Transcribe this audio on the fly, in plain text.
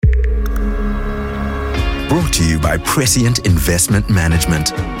Brought to you by Prescient Investment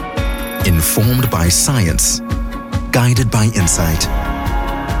Management. Informed by science. Guided by insight.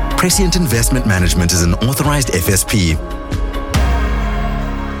 Prescient Investment Management is an authorized FSP.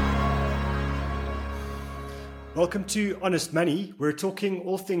 Welcome to Honest Money. We're talking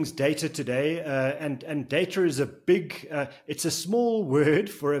all things data today, and data is it's a small word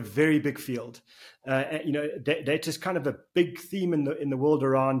for a very big field. Data is kind of a big theme in the world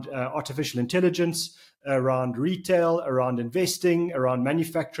around artificial intelligence, around retail, around investing, around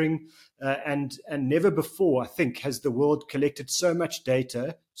manufacturing, and never before, I think, has the world collected so much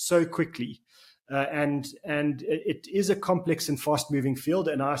data so quickly. And it is a complex and fast-moving field,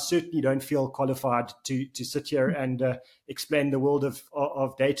 and I certainly don't feel qualified to sit here and explain the world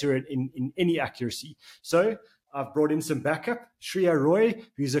of data in any accuracy. So I've brought in some backup. Shreya Roy,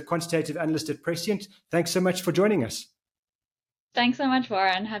 who's a quantitative analyst at Prescient. Thanks so much for joining us. Thanks so much,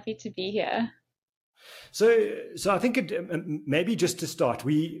 Warren. Happy to be here. So I think maybe just to start,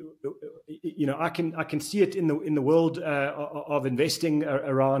 I can see it in the world of investing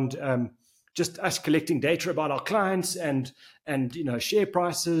around. Just us collecting data about our clients and share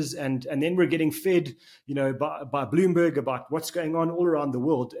prices, and then we're getting fed by Bloomberg about what's going on all around the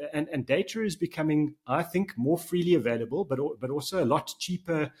world, and data is becoming, I think, more freely available, but also a lot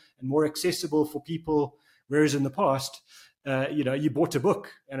cheaper and more accessible for people. Whereas in the past, you bought a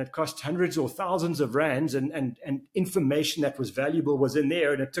book and it cost hundreds or thousands of rands, and information that was valuable was in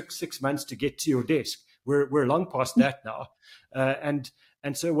there, and it took 6 months to get to your desk. We're long past that now,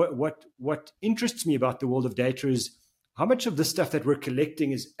 And so what interests me about the world of data is how much of the stuff that we're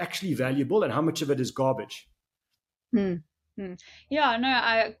collecting is actually valuable and how much of it is garbage. Yeah, no,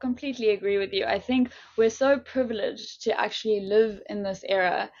 I completely agree with you. I think we're so privileged to actually live in this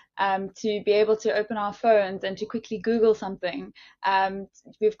era, to be able to open our phones and to quickly Google something.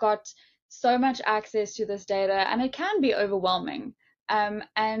 We've got so much access to this data, and it can be overwhelming.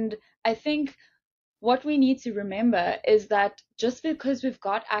 And I think what we need to remember is that just because we've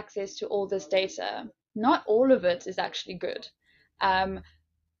got access to all this data, not all of it is actually good.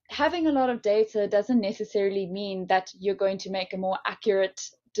 Having a lot of data doesn't necessarily mean that you're going to make a more accurate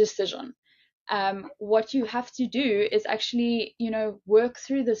decision. What you have to do is actually, work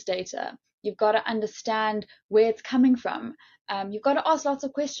through this data. You've got to understand where it's coming from. You've got to ask lots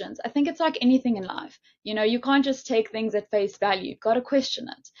of questions. I think it's like anything in life. You can't just take things at face value. You've got to question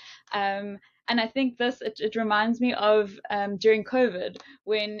it. And I think it reminds me of during COVID,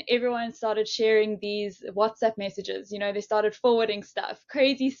 when everyone started sharing these WhatsApp messages. They started forwarding stuff,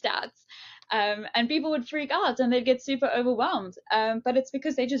 crazy stats, and people would freak out and they'd get super overwhelmed. But it's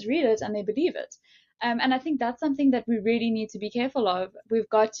because they just read it and they believe it. And I think that's something that we really need to be careful of. We've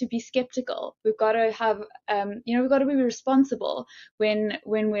got to be skeptical. We've got to have, we've got to be responsible when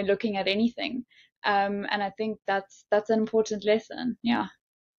we're looking at anything. And I think that's an important lesson. Yeah.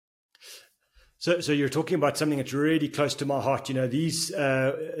 So you're talking about something that's really close to my heart. These,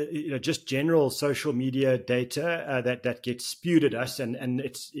 just general social media data that gets spewed at us, and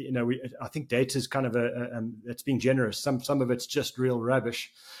it's, I think data is kind of it's being generous. Some of it's just real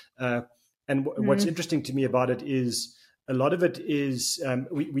rubbish. What's interesting to me about it is a lot of it is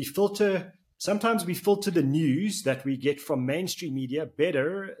we filter. Sometimes we filter the news that we get from mainstream media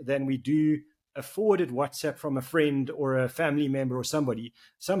better than we do a forwarded WhatsApp from a friend or a family member or somebody.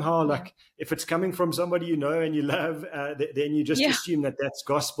 Somehow, like if it's coming from somebody you know and you love, then you just assume that that's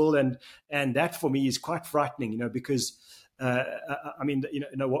gospel, and that for me is quite frightening. Because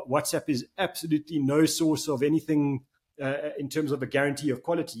WhatsApp is absolutely no source of anything in terms of a guarantee of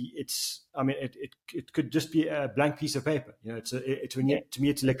quality. It could just be a blank piece of paper. To me,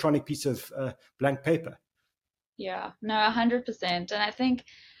 it's an electronic piece of blank paper. Yeah, no, 100%. And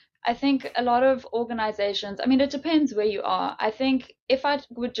I think a lot of organizations, it depends where you are. I think if I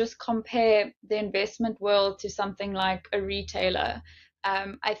would just compare the investment world to something like a retailer,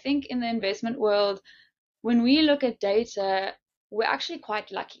 I think in the investment world, when we look at data, we're actually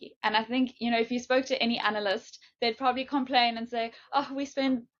quite lucky. And I think, if you spoke to any analyst, they'd probably complain and say, we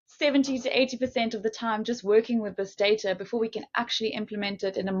spend 70 to 80% of the time just working with this data before we can actually implement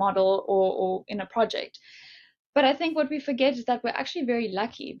it in a model or in a project. But I think what we forget is that we're actually very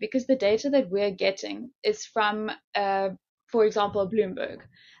lucky, because the data that we're getting is from, for example, Bloomberg.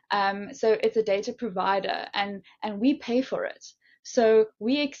 So it's a data provider, and we pay for it. So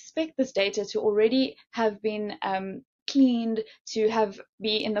we expect this data to already have been cleaned, to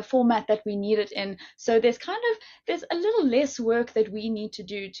be in the format that we need it in. So there's a little less work that we need to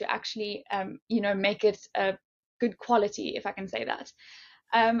do to actually, make it good quality, if I can say that.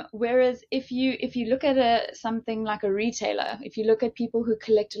 Whereas if you look at something like a retailer, if you look at people who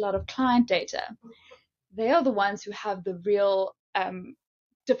collect a lot of client data, they are the ones who have the real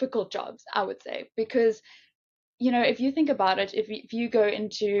difficult jobs, I would say, because, if you think about it, if you go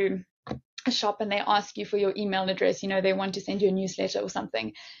into a shop and they ask you for your email address, they want to send you a newsletter or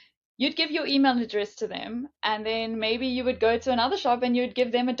something, you'd give your email address to them, and then maybe you would go to another shop and you'd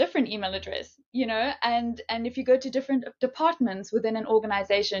give them a different email address, and if you go to different departments within an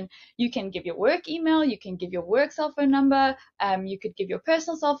organization, you can give your work email, you can give your work cell phone number, you could give your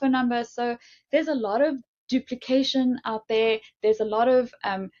personal cell phone number. So there's a lot of duplication out there. There's a lot of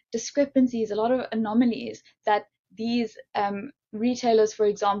discrepancies, a lot of anomalies that these retailers, for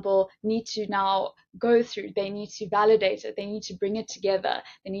example, need to now go through. They need to validate it. They need to bring it together.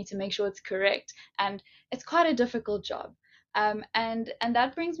 They need to make sure it's correct. And it's quite a difficult job. And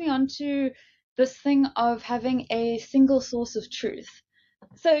that brings me on to this thing of having a single source of truth.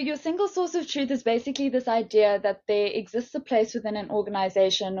 So your single source of truth is basically this idea that there exists a place within an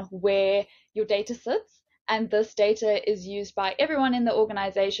organization where your data sits, and this data is used by everyone in the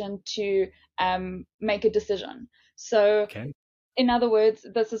organization to make a decision. So in other words,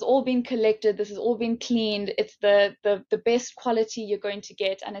 this has all been collected, this has all been cleaned, it's the best quality you're going to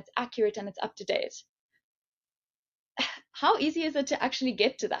get, and it's accurate and it's up to date. How easy is it to actually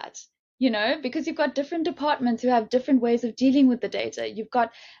get to that? Because you've got different departments who have different ways of dealing with the data. You've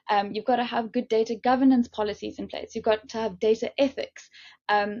got to have good data governance policies in place. You've got to have data ethics.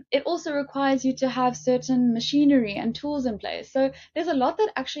 It also requires you to have certain machinery and tools in place. So there's a lot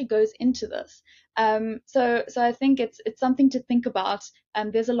that actually goes into this. So I think it's something to think about.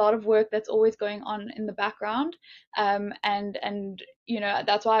 There's a lot of work that's always going on in the background. And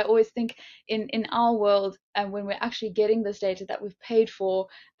that's why I always think in our world, when we're actually getting this data that we've paid for,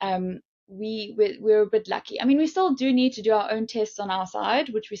 we're a bit lucky. I mean, we still do need to do our own tests on our side,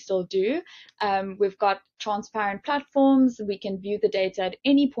 which we still do. We've got transparent platforms. We can view the data at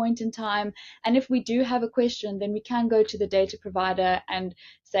any point in time. And if we do have a question, then we can go to the data provider and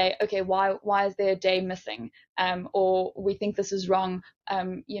say, okay, why is there a day missing? Or we think this is wrong,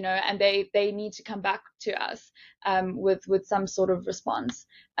 and they need to come back to us with some sort of response.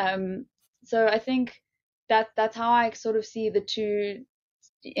 So I think that's how I sort of see the two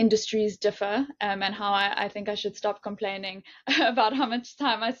industries differ, and how I think I should stop complaining about how much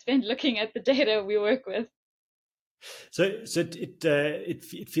time I spend looking at the data we work with. So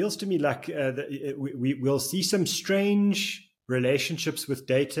it feels to me like we'll see some strange relationships with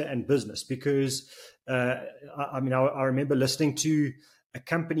data and business, because I remember listening to a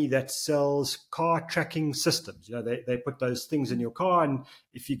company that sells car tracking systems. They put those things in your car, and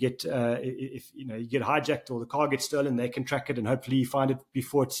if you get you get hijacked or the car gets stolen, they can track it and hopefully you find it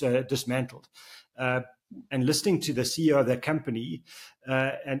before it's dismantled. And listening to the CEO of that company,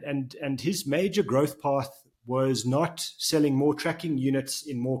 and his major growth path was not selling more tracking units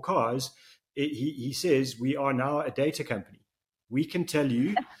in more cars. He says, we are now a data company. We can tell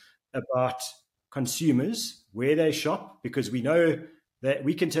you about consumers, where they shop, because we know that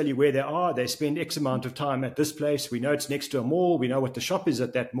we can tell you where they are. They spend X amount of time at this place. We know it's next to a mall. We know what the shop is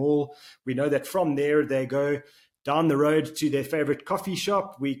at that mall. We know that from there they go down the road to their favorite coffee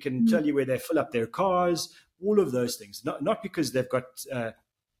shop. We can tell you where they fill up their cars, all of those things. Not because they've got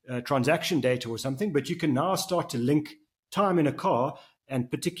transaction data or something, but you can now start to link time in a car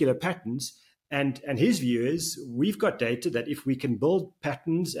and particular patterns. And his view is, we've got data that if we can build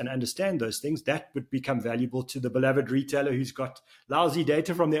patterns and understand those things, that would become valuable to the beloved retailer who's got lousy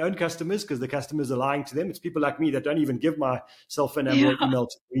data from their own customers, because the customers are lying to them. It's people like me that don't even give my cell phone number or email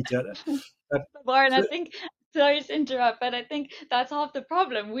to the retailer. Warren, I think, sorry to interrupt, but I think that's half the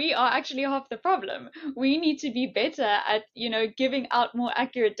problem. We are actually half the problem. We need to be better at, giving out more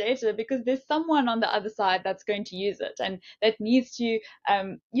accurate data, because there's someone on the other side that's going to use it and that needs to,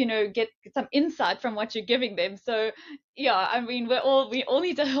 get some insight from what you're giving them. So, yeah, I mean, we all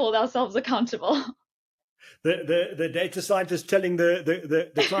need to hold ourselves accountable. The data scientist telling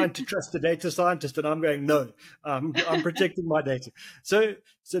the client to trust the data scientist, and I'm going, no, I'm protecting my data. So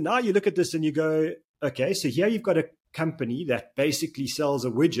now you look at this and you go, okay, so here you've got a company that basically sells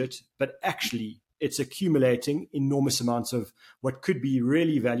a widget, but actually it's accumulating enormous amounts of what could be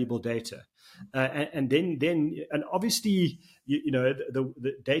really valuable data. And then obviously,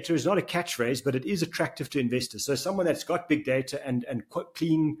 the data is not a catchphrase, but it is attractive to investors. So someone that's got big data and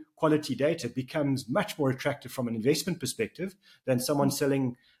clean quality data becomes much more attractive from an investment perspective than someone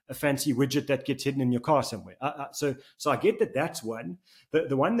selling a fancy widget that gets hidden in your car somewhere. So I get that that's one.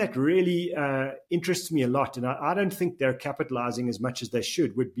 The one that really interests me a lot, and I don't think they're capitalizing as much as they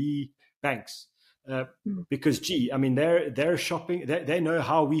should, would be banks. Because, I mean, they're shopping. They know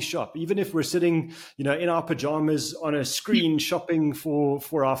how we shop. Even if we're sitting, in our pajamas on a screen shopping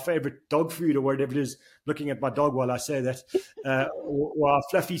for our favorite dog food or whatever it is, looking at my dog while I say that, or our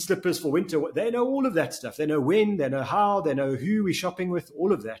fluffy slippers for winter. They know all of that stuff. They know when, they know how, they know who we're shopping with,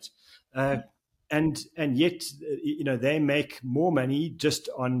 all of that. And yet, they make more money just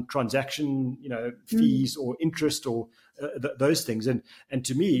on transaction, fees or interest or those things. And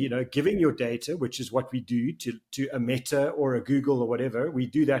to me, giving your data, which is what we do to a Meta or a Google or whatever, we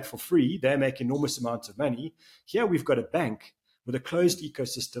do that for free. They make enormous amounts of money. Here we've got a bank with a closed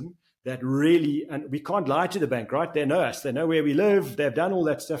ecosystem that really, and we can't lie to the bank, right? They know us. They know where we live. They've done all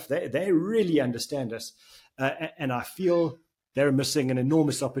that stuff. They really understand us. And I feel they're missing an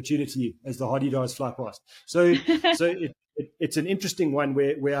enormous opportunity as the Hadidars fly past. So it's an interesting one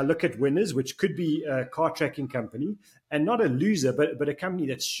where I look at winners, which could be a car tracking company, and not a loser, but a company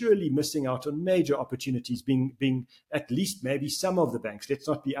that's surely missing out on major opportunities, being at least maybe some of the banks. Let's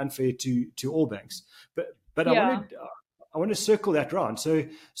not be unfair to all banks. But I want to circle that round. So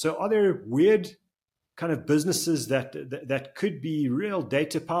are there weird kind of businesses that could be real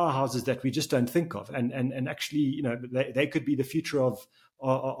data powerhouses that we just don't think of, and actually, they could be the future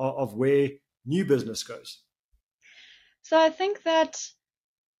of where new business goes? So I think that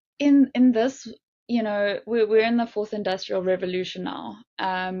in this, we're in the fourth industrial revolution now,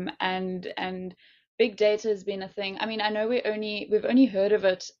 and big data has been a thing. I mean, I know we've only heard of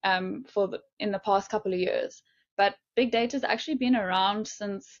it in the past couple of years, but big data has actually been around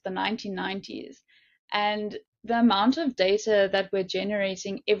since the 1990s. And the amount of data that we're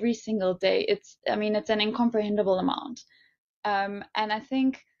generating every single day, it's an incomprehensible amount. And I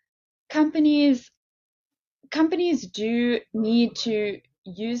think companies do need to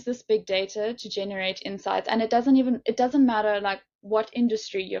use this big data to generate insights. And it doesn't matter like what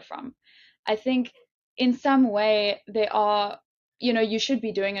industry you're from. I think in some way they are, you should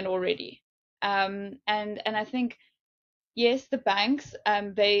be doing it already. And I think, yes, the banks,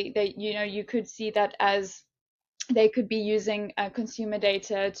 they you could see that as they could be using consumer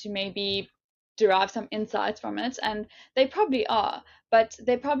data to maybe derive some insights from it, and they probably are, but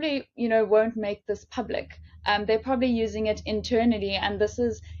they probably won't make this public. They're probably using it internally, and this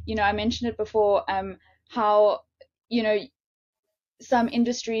is, I mentioned it before, how some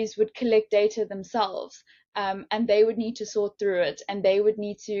industries would collect data themselves, and they would need to sort through it, and they would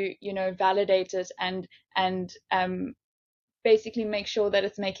need to validate it and basically make sure that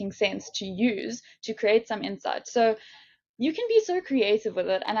it's making sense to use to create some insight. So you can be so creative with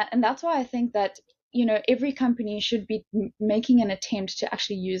it, and that's why I think that every company should be making an attempt to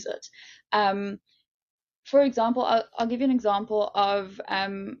actually use it. For example, I'll give you an example of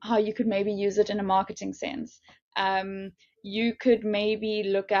how you could maybe use it in a marketing sense. You could maybe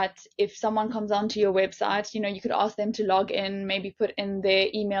look at, if someone comes onto your website, you could ask them to log in, maybe put in their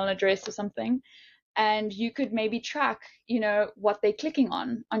email address or something, and you could maybe track, what they're clicking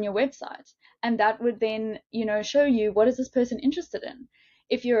on your website. And that would then, show you, what is this person interested in?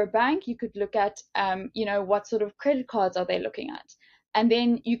 If you're a bank, you could look at, what sort of credit cards are they looking at? And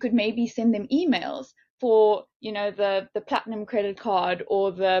then you could maybe send them emails for, the platinum credit card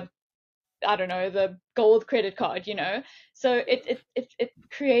or the gold credit card, So it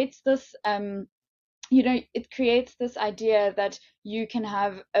creates this, it creates this idea that you can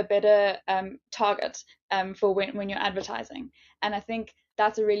have a better target for when you're advertising. And I think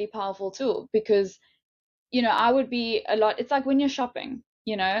that's a really powerful tool, because, I would be it's like when you're shopping,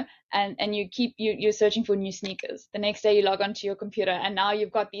 and you're searching for new sneakers. The next day you log onto your computer, and now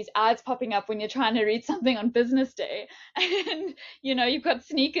you've got these ads popping up when you're trying to read something on business day, and, you've got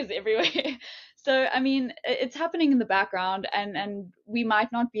sneakers everywhere. So, I mean, it's happening in the background, and we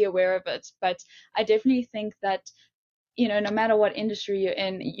might not be aware of it, but I definitely think that, no matter what industry you're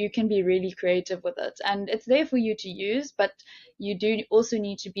in, you can be really creative with it, and it's there for you to use, but you do also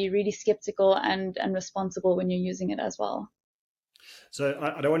need to be really skeptical and responsible when you're using it as well. So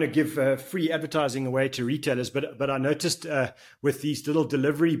I don't want to give free advertising away to retailers, but I noticed with these little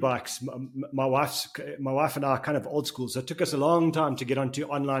delivery bikes, my wife and I are kind of old school, so it took us a long time to get onto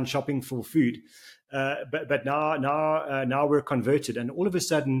online shopping for food. But now we're converted, and all of a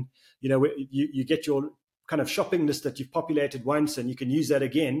sudden, you get your kind of shopping list that you've populated once, and you can use that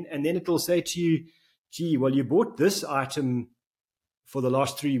again, and then it will say to you, "Gee, well, you bought this item for the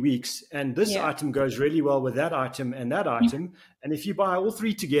last 3 weeks, and this item goes really well with that item and that item, and if you buy all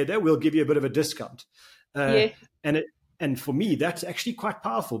three together, we'll give you a bit of a discount." And and for me, that's actually quite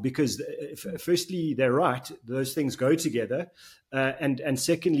powerful because, firstly, they're right; those things go together, and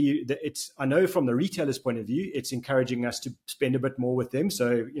secondly, I know from the retailer's point of view, it's encouraging us to spend a bit more with them.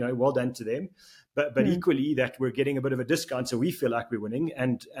 So well done to them. But equally, that we're getting a bit of a discount, so we feel like we're winning,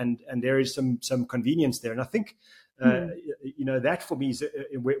 and there is some convenience there. And I think that for me is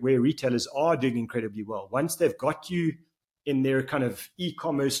where retailers are doing incredibly well. Once they've got you in their kind of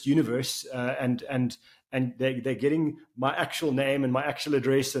e-commerce universe, and they're getting my actual name and my actual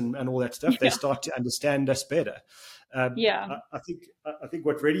address and all that stuff, they start to understand us better. I think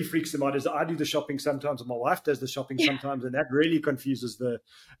what really freaks them out is I do the shopping sometimes, and my wife does the shopping sometimes, and that really confuses the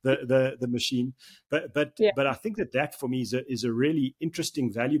machine. But I think that for me is a really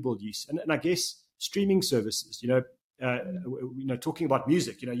interesting, valuable use, and I guess streaming services. Talking about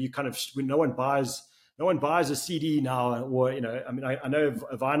music, you kind of, when no one buys a CD now, or I know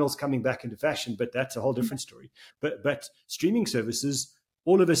vinyl's coming back into fashion, but that's a whole different story. But streaming services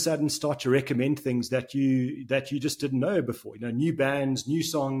all of a sudden start to recommend things that you just didn't know before. New bands, new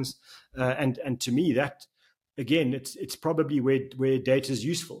songs, and to me that, again, it's probably where data is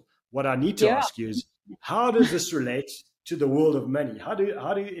useful. What I need to ask you is, how does this relate to the world of money? How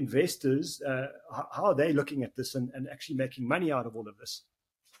do investors, how are they looking at this and actually making money out of all of this?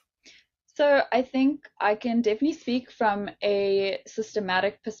 So I think I can definitely speak from a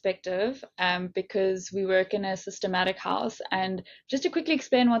systematic perspective, because we work in a systematic house. And just to quickly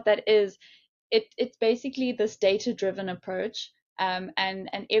explain what that is, it's basically this data-driven approach, and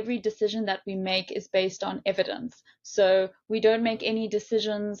every decision that we make is based on evidence. So we don't make any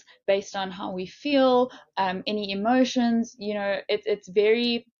decisions based on how we feel, any emotions. It's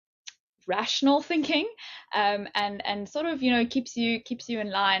very rational thinking, and sort of keeps you in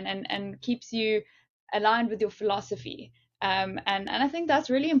line, and keeps you aligned with your philosophy, and I think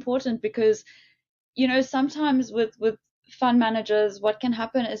that's really important, because sometimes with fund managers, what can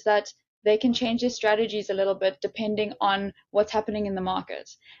happen is that they can change their strategies a little bit depending on what's happening in the market.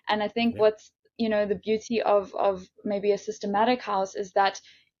 And I think what's the beauty of maybe a systematic house is that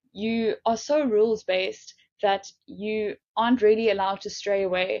you are so rules based that you aren't really allowed to stray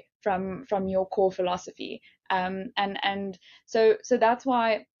away from your core philosophy. And so that's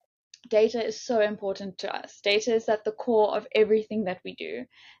why data is so important to us. Data is at the core of everything that we do.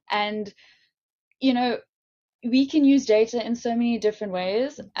 And, we can use data in so many different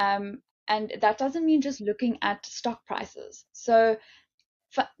ways. And that doesn't mean just looking at stock prices. So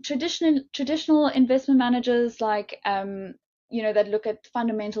traditional investment managers, like, that look at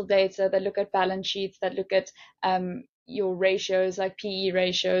fundamental data, that look at balance sheets, that look at your ratios, like PE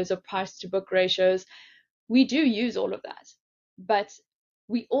ratios or price to book ratios. We do use all of that, but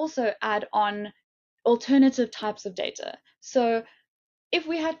we also add on alternative types of data. So if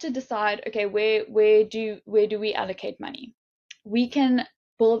we had to decide, okay, where do we allocate money, we can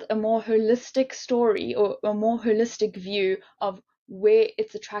build a more holistic story, or a more holistic view of where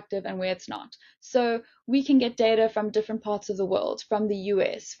it's attractive and where it's not. So we can get data from different parts of the world, from the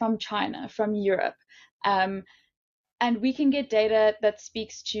US, from China, from Europe, and we can get data that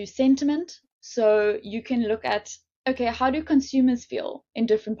speaks to sentiment. So you can look at, okay, how do consumers feel in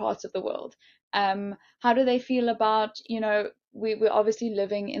different parts of the world? How do they feel about, we're obviously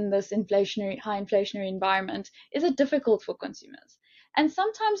living in this high inflationary environment. Is it difficult for consumers? And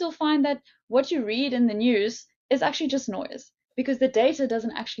sometimes you'll find that what you read in the news is actually just noise, because the data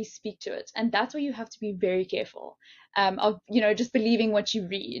doesn't actually speak to it. And that's where you have to be very careful of, just believing what you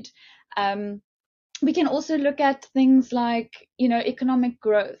read. We can also look at things like, economic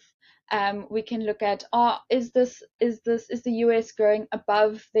growth. We can look at, is the US growing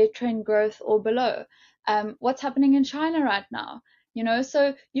above their trend growth or below? What's happening in China right now?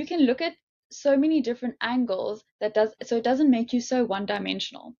 So you can look at so many different angles so it doesn't make you so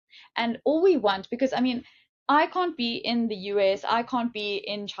one-dimensional. And all we want, because I can't be in the US, I can't be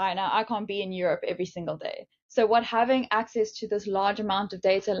in China, I can't be in Europe every single day. So what having access to this large amount of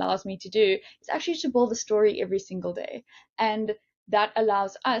data allows me to do is actually to build a story every single day. And that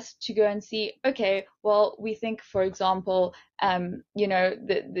allows us to go and see, okay, well, we think, for example,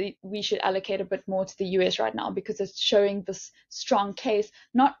 we should allocate a bit more to the US right now, because it's showing this strong case,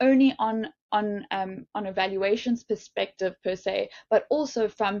 not only on a valuations perspective per se, but also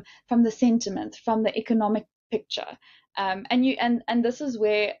from the sentiment, from the economic picture. And this is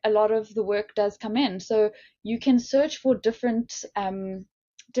where a lot of the work does come in. So you can search for different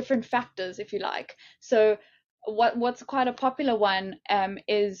factors, if you like. So what's quite a popular one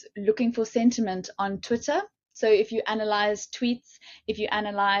is looking for sentiment on Twitter. So if you analyze tweets, if you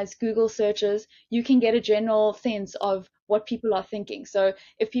analyze Google searches, you can get a general sense of what people are thinking. So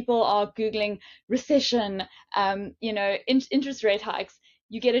if people are Googling recession, interest rate hikes,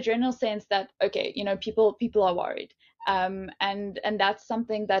 you get a general sense that, okay, people are worried. And that's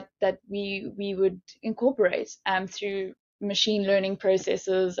something that we would incorporate through machine learning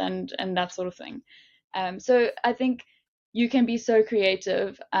processes and that sort of thing. So I think you can be so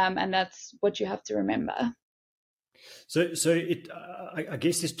creative, and that's what you have to remember. So I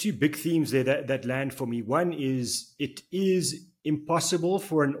guess there's two big themes there that land for me. One is it is impossible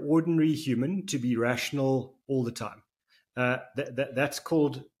for an ordinary human to be rational all the time. That's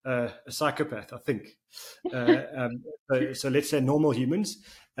called a psychopath, I think. So let's say normal humans,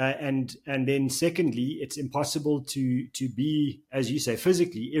 and then secondly, it's impossible to be, as you say,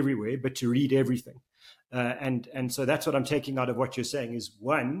 physically everywhere, but to read everything. And so that's what I'm taking out of what you're saying is,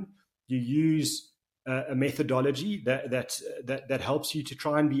 one, you use a methodology that helps you to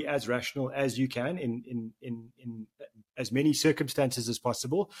try and be as rational as you can in as many circumstances as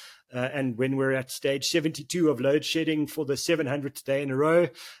possible. And when we're at stage 72 of load shedding for the 700th day in a row,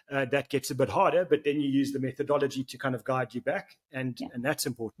 that gets a bit harder, but then you use the methodology to kind of guide you back. And that's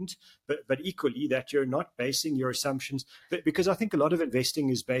important. But equally that you're not basing your assumptions, because I think a lot of investing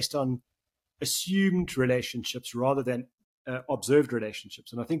is based on assumed relationships rather than observed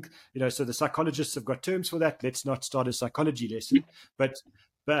relationships. And I think, so the psychologists have got terms for that. Let's not start a psychology lesson, but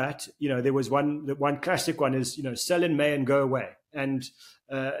there was one classic one is, sell in May and go away. And,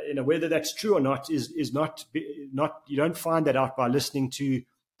 whether that's true or not is not, you don't find that out by listening to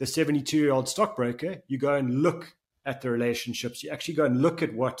the 72-year-old stockbroker. You go and look at the relationships. You actually go and look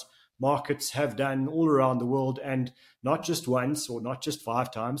at what markets have done all around the world, and not just once or not just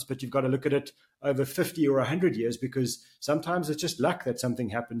 5 times, but you've got to look at it over 50 or 100 years, because sometimes it's just luck that something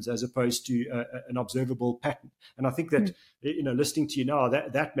happens as opposed to an observable pattern. And I think that, listening to you now,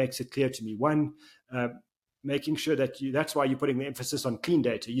 that makes it clear to me. One, making sure that that's why you're putting the emphasis on clean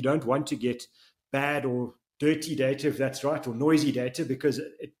data. You don't want to get bad or dirty data, if that's right, or noisy data, because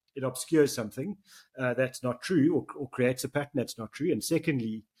it obscures something that's not true, or creates a pattern that's not true. And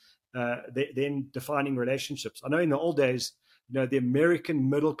secondly, then defining relationships. I know in the old days, the American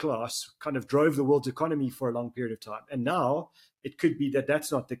middle class kind of drove the world's economy for a long period of time. And now it could be that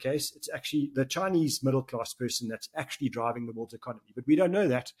that's not the case. It's actually the Chinese middle class person that's actually driving the world's economy. But we don't know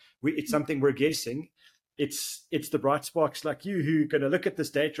that. It's something we're guessing. It's the bright sparks like you who are going to look at this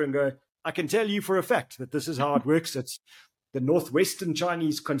data and go, I can tell you for a fact that this is how it works. It's the Northwestern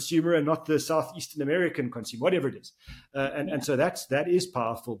Chinese consumer and not the Southeastern American consumer, whatever it is. And so that is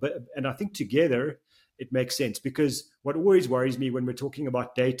powerful. And I think together it makes sense, because what always worries me when we're talking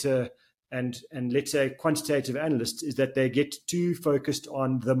about data and let's say quantitative analysts is that they get too focused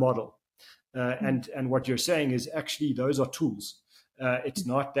on the model. And what you're saying is actually those are tools. It's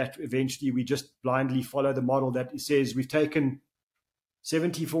not that eventually we just blindly follow the model that says we've taken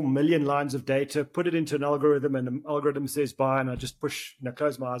 74 million lines of data, put it into an algorithm, and the algorithm says buy, and I just push,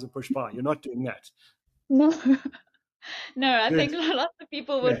 close my eyes and push buy. You're not doing that. No. No, I think lots of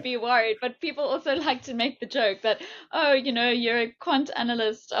people would be worried, but people also like to make the joke that, you're a quant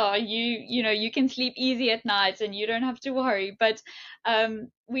analyst, you can sleep easy at night and you don't have to worry. But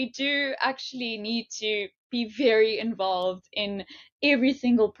we do actually need to be very involved in every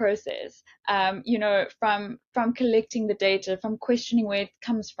single process, from collecting the data, from questioning where it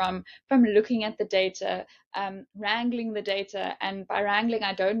comes from looking at the data, wrangling the data. And by wrangling,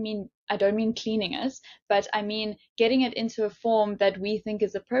 I don't mean cleaning it, but I mean getting it into a form that we think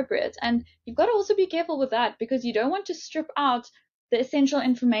is appropriate. And you've got to also be careful with that, because you don't want to strip out the essential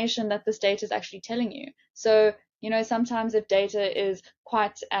information that this data is actually telling you. So, sometimes if data is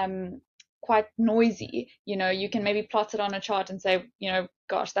quite noisy, you can maybe plot it on a chart and say,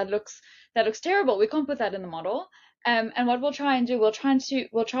 gosh, that looks terrible. We can't put that in the model. And what we'll try and do, we'll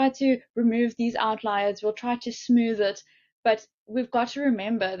try to remove these outliers. We'll try to smooth it, but we've got to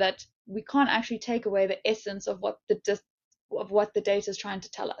remember that we can't actually take away the essence of what the data is trying to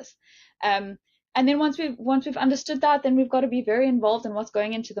tell us. And then once we've understood that, then we've got to be very involved in what's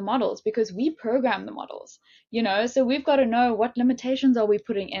going into the models, because we program the models, so we've got to know what limitations are we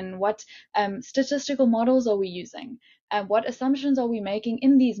putting in, what statistical models are we using, and what assumptions are we making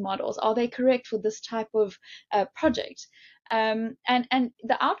in these models. Are they correct for this type of project? And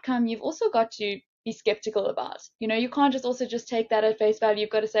the outcome you've also got to be skeptical about. You can't just take that at face value. You've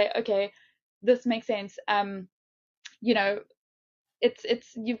got to say, okay, this makes sense.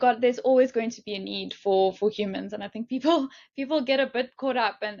 There's always going to be a need for humans. And I think people get a bit caught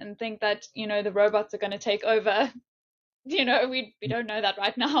up and think that, the robots are going to take over. we don't know that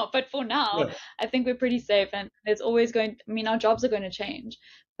right now, but for now, I think we're pretty safe. And there's always our jobs are going to change,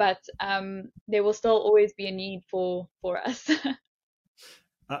 but there will still always be a need for us.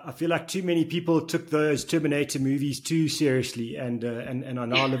 I feel like too many people took those Terminator movies too seriously, and are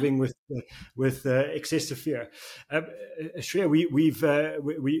now living with excessive fear. Shreya,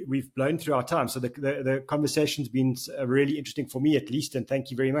 we've blown through our time, so the conversation's been really interesting for me, at least, and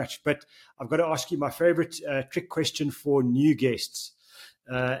thank you very much. But I've got to ask you my favorite trick question for new guests.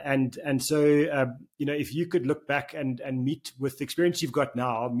 So if you could look back and meet, with the experience you've got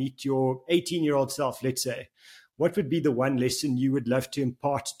now, meet your 18-year-old self, let's say, what would be the one lesson you would love to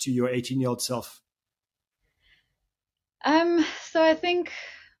impart to your 18-year-old self? So I think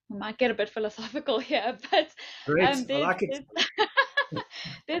I might get a bit philosophical here, but I like it.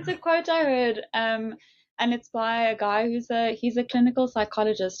 There's a quote I heard, and it's by a guy he's a clinical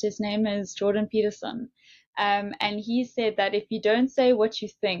psychologist. His name is Jordan Peterson. And he said that if you don't say what you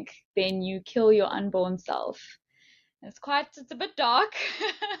think, then you kill your unborn self. It's a bit dark,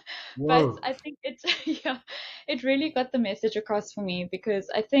 but I think it really got the message across for me, because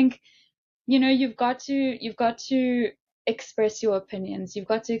I think, you've got to express your opinions. You've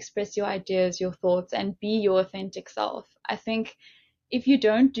got to express your ideas, your thoughts, and be your authentic self. I think if you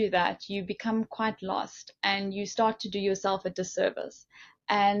don't do that, you become quite lost and you start to do yourself a disservice.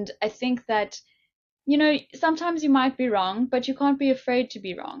 And I think that, sometimes you might be wrong, but you can't be afraid to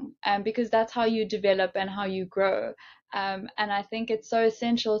be wrong, because that's how you develop and how you grow. And I think it's so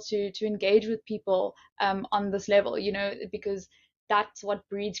essential to engage with people on this level, because that's what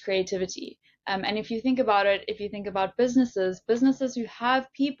breeds creativity. And if you think about it, if you think about businesses who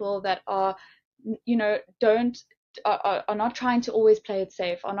have people that are, are not trying to always play it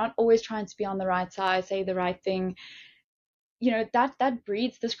safe, are not always trying to be on the right side, say the right thing, that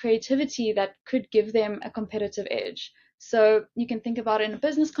breeds this creativity that could give them a competitive edge. So you can think about it in a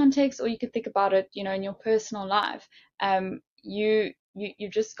business context, or you could think about it, in your personal life. You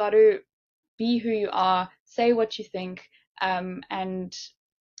just got to be who you are, say what you think, and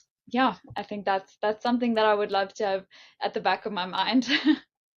yeah, I think that's something that I would love to have at the back of my mind.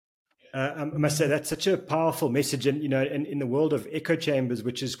 I must say that's such a powerful message, and in the world of echo chambers,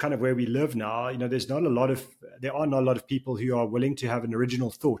 which is kind of where we live now, there are not a lot of people who are willing to have an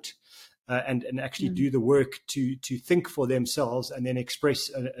original thought and actually do the work to think for themselves and then express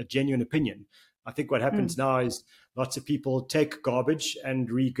a genuine opinion. I think what happens now is lots of people take garbage and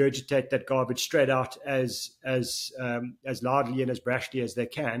regurgitate that garbage straight out as loudly and as brashly as they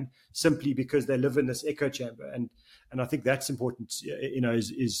can, simply because they live in this echo chamber. And I think that's important,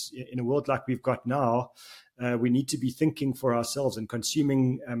 is in a world like we've got now, we need to be thinking for ourselves and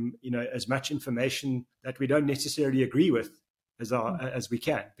consuming, as much information that we don't necessarily agree with as we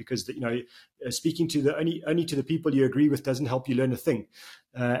can, because speaking to only to the people you agree with doesn't help you learn a thing,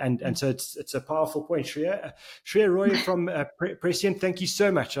 and so it's a powerful point. Shreya Roy from Prescient, thank you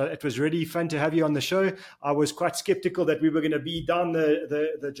so much. It was really fun to have you on the show. I was quite skeptical that we were going to be down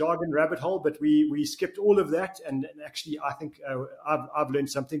the jargon rabbit hole, but we skipped all of that, and actually I think I've learned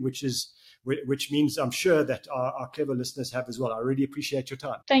something, which means I'm sure that our clever listeners have as well. I really appreciate your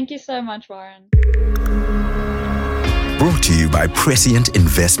time. Thank you so much, Warren. Brought to you by Prescient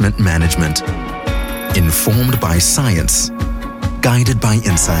Investment Management. Informed by science. Guided by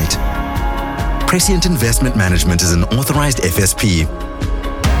insight. Prescient Investment Management is an authorized FSP.